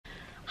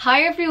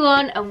Hi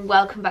everyone and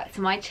welcome back to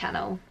my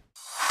channel.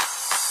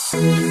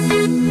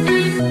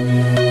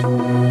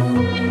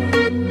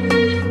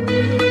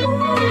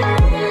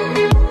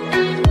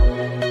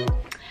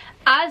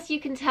 As you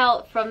can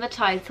tell from the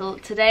title,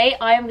 today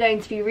I am going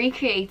to be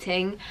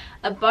recreating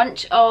a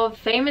bunch of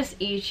famous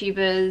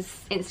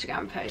YouTubers'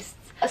 Instagram posts.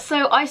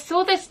 So I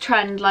saw this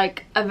trend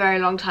like a very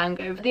long time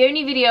ago. The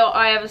only video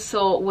I ever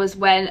saw was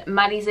when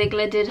Maddie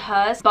Ziegler did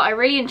hers, but I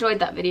really enjoyed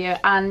that video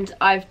and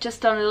I've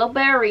just done a little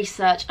bit of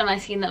research and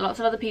I've seen that lots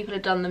of other people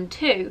have done them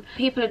too.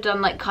 People have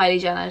done like Kylie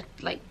Jenner,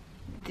 like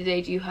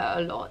they do her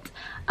a lot.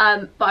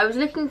 But I was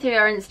looking through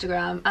her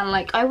Instagram and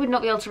like I would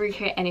not be able to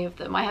recreate any of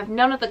them. I have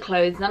none of the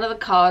clothes, none of the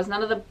cars,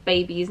 none of the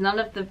babies, none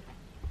of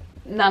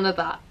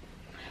that.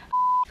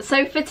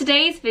 So for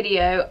today's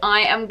video,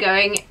 I am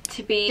going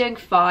to be doing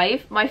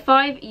five. My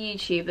five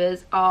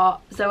YouTubers are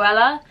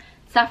Zoella,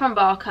 Saffron,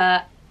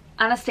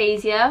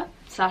 Anastasia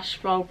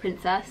 / Royal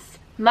Princess,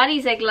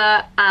 Maddie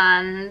Ziegler,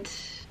 and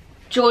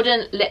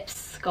Jordan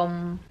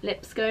Lipscomb.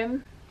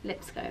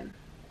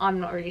 I'm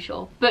not really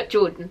sure, but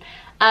Jordan.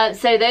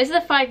 So those are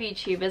the five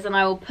YouTubers and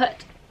I will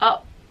put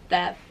up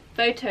their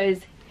photos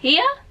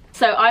here.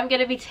 So I'm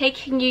going to be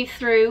taking you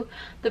through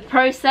the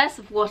process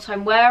of what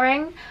I'm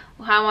wearing,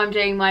 how I'm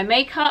doing my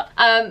makeup,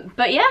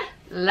 but yeah,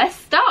 let's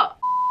start.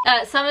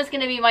 Summer's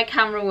going to be my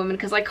camera woman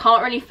because I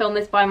can't really film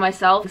this by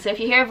myself, so if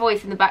you hear a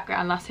voice in the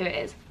background, that's who it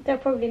is. They'll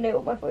probably know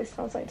what my voice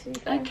sounds like, to be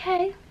fair.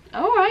 Okay,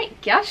 alright,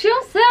 gas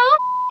yourself.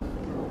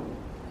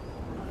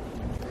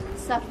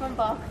 Saffron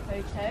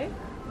photo.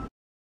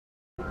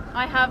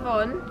 I have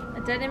on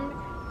a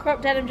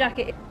crop denim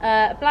jacket,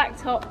 black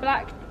top,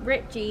 black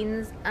ripped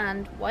jeans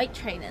and white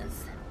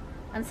trainers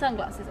and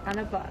sunglasses and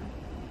a bun.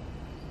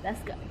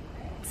 Let's go.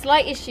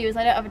 Slight issue is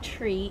I don't have a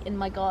tree in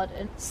my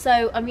garden,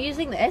 so I'm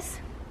using this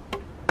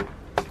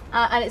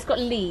and it's got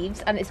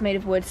leaves and it's made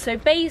of wood, so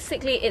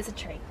basically it's a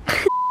tree.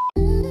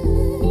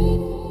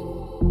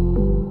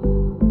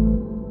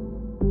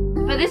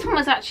 But this one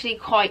was actually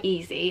quite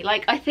easy.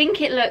 Like, I think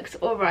it looks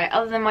alright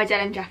other than my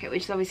denim jacket,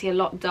 which is obviously a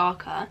lot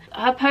darker.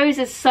 Her pose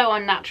is so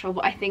unnatural,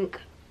 but I think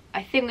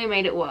we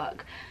made it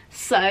work.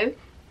 So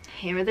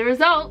here are the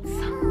results.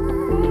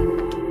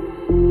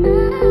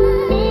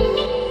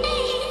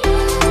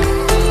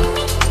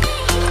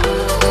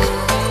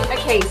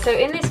 Okay, so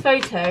in this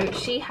photo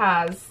she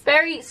has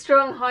very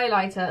strong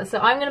highlighter, so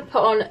I'm going to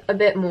put on a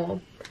bit more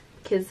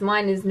because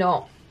mine is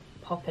not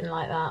popping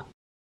like that.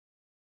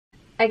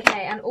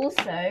 Okay, and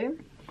also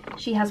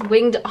she has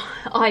winged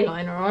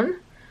eyeliner on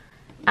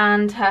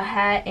and her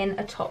hair in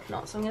a top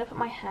knot, so I'm going to put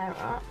my hair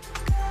up.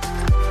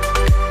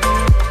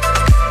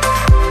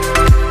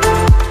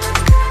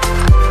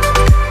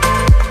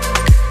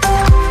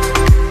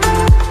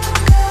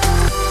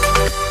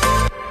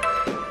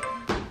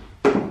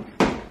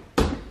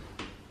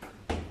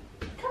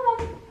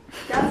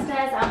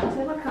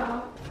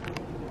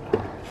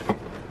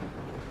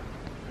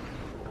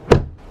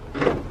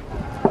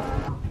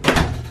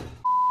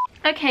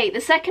 Okay,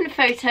 the second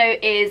photo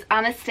is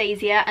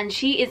Anastasia and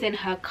she is in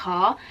her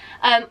car.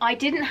 I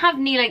didn't have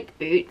knee-length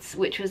boots,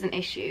 which was an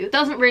issue. It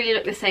doesn't really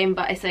look the same,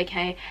 but it's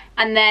okay.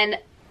 And then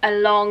a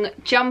long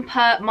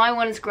jumper. My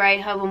one's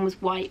grey, her one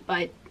was white,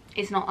 but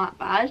it's not that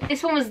bad.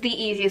 This one was the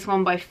easiest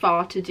one by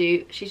far to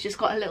do. She's just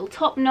got a little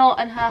top knot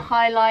and her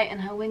highlight and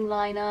her wing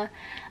liner.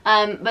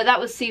 But that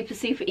was super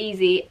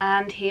easy,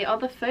 and here are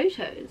the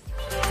photos.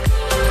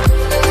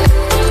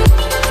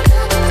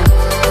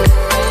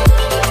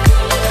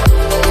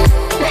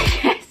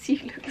 Yes, you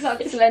look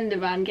like Slender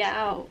Man, get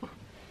out.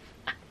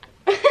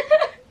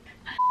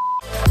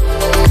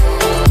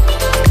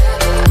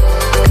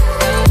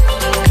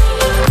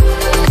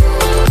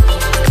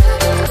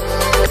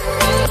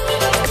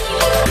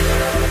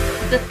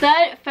 The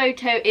third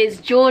photo is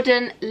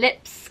Jordan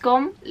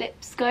Lipscomb.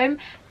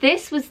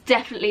 This was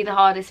definitely the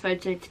hardest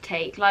photo to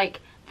take. Like,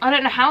 I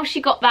don't know how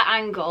she got that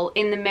angle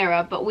in the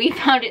mirror, but we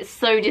found it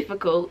so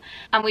difficult.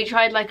 And we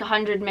tried like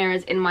 100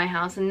 mirrors in my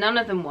house and none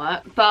of them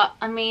worked. But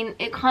I mean,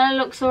 it kind of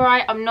looks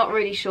alright. I'm not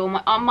really sure.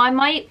 My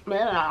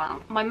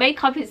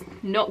makeup is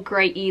not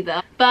great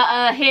either.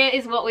 But here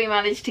is what we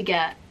managed to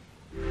get.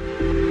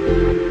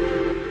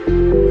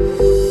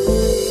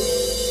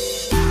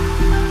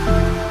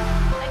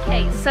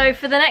 So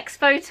for the next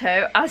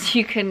photo, as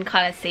you can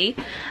kind of see,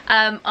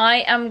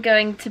 I am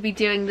going to be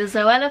doing the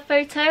Zoella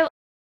photo.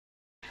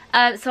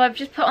 So I've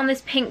just put on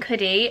this pink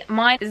hoodie.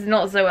 Mine is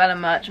not Zoella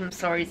merch, I'm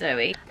sorry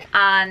Zoe.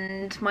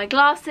 And my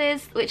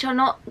glasses, which are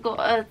not got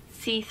a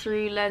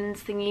see-through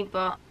lens thingy,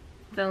 but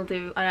they'll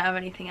do. I don't have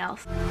anything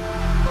else.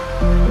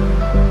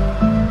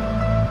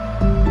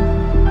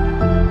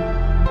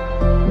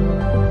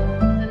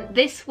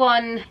 This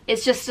one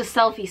is just a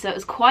selfie, so it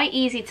was quite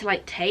easy to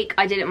like take.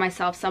 I did it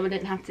myself, someone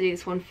didn't have to do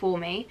this one for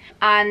me.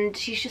 And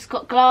she's just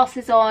got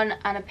glasses on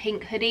and a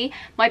pink hoodie.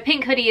 My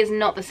pink hoodie is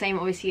not the same,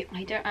 obviously.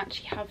 I don't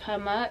actually have her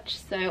merch,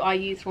 so I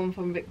used one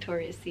from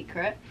Victoria's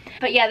Secret.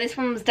 But yeah, this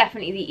one was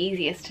definitely the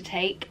easiest to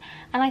take.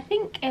 And I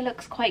think it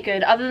looks quite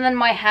good, other than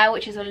my hair,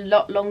 which is a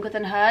lot longer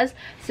than hers.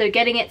 So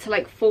getting it to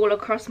like fall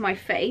across my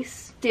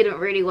face Didn't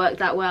really work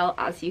that well,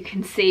 as you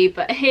can see,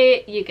 but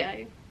here you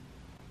go.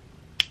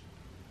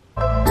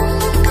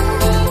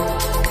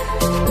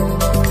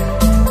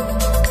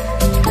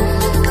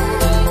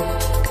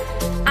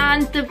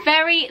 And the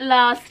very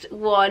last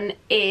one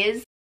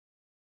is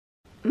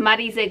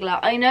Maddie Ziegler.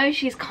 I know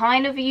she's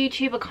kind of a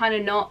YouTuber, kind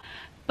of not,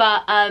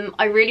 but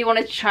I really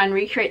wanted to try and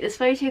recreate this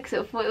photo because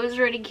I thought it was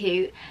really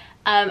cute.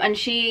 And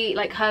she,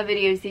 like, her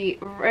video is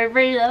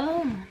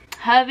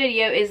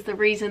the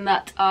reason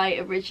that I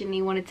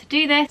originally wanted to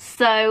do this.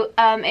 So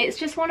it's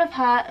just one of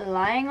her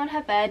lying on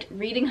her bed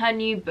reading her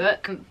new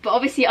book, but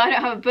obviously I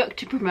don't have a book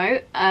to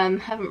promote.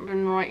 Haven't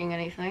been writing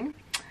anything,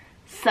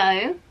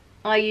 so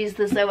I use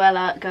the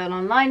Zoella Girl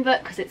Online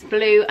book because it's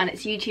blue and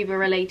it's YouTuber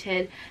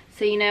related.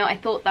 So, you know, I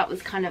thought that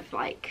was kind of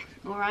like,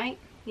 alright,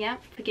 yeah,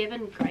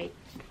 forgiven, great,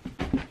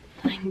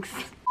 thanks.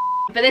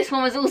 But this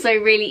one was also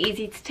really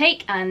easy to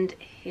take, and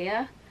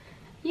here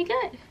you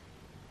go.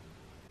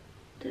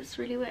 That's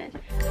really weird.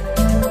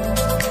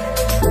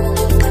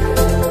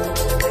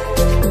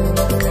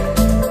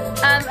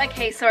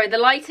 Okay, sorry, the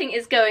lighting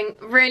is going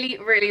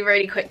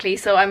really quickly,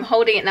 so I'm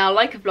holding it now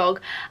like a vlog.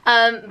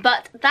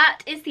 But that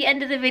is the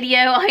end of the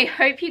video. I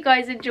hope you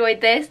guys enjoyed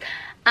this.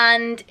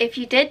 And if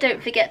you did,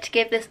 don't forget to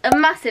give this a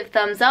massive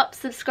thumbs up,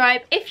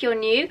 subscribe if you're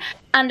new,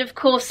 and of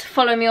course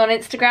follow me on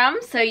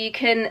Instagram so you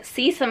can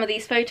see some of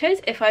these photos.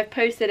 If I've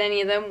posted any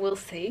of them, we'll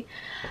see.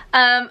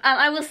 And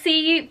I will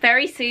see you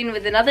very soon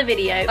with another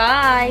video.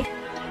 Bye!